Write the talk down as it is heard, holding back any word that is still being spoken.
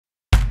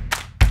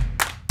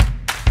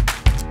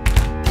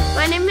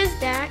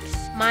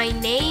Dax. My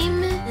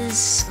name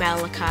is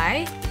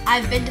Malachi.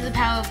 I've been to the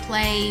Power of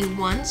Play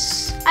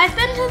once. I've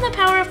been to the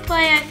Power of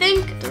Play, I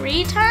think,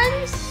 3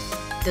 times.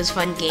 There's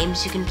fun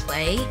games you can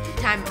play.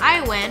 The time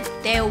I went,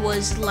 there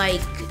was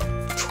like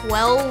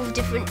 12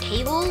 different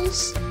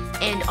tables,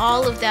 and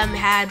all of them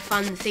had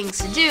fun things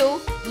to do.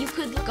 You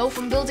could go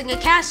from building a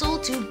castle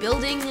to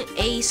building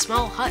a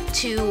small hut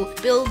to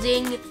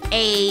building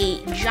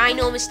a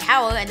ginormous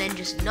tower and then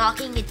just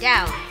knocking it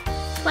down.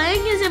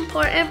 Playing is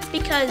important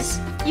because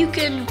you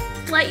can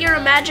let your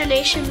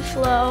imagination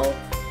flow.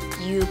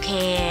 You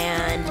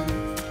can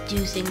do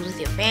things with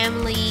your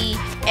family.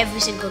 Every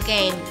single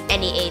game,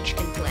 any age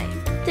can play.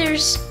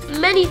 There's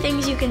many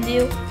things you can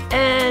do,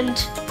 and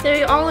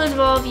they all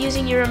involve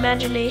using your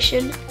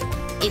imagination.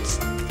 It's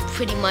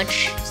pretty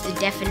much the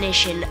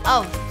definition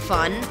of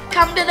fun.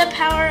 Come to the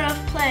Power of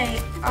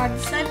Play on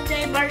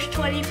Sunday, March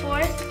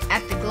 24th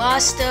at the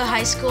Gloucester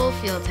High School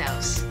Field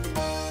House.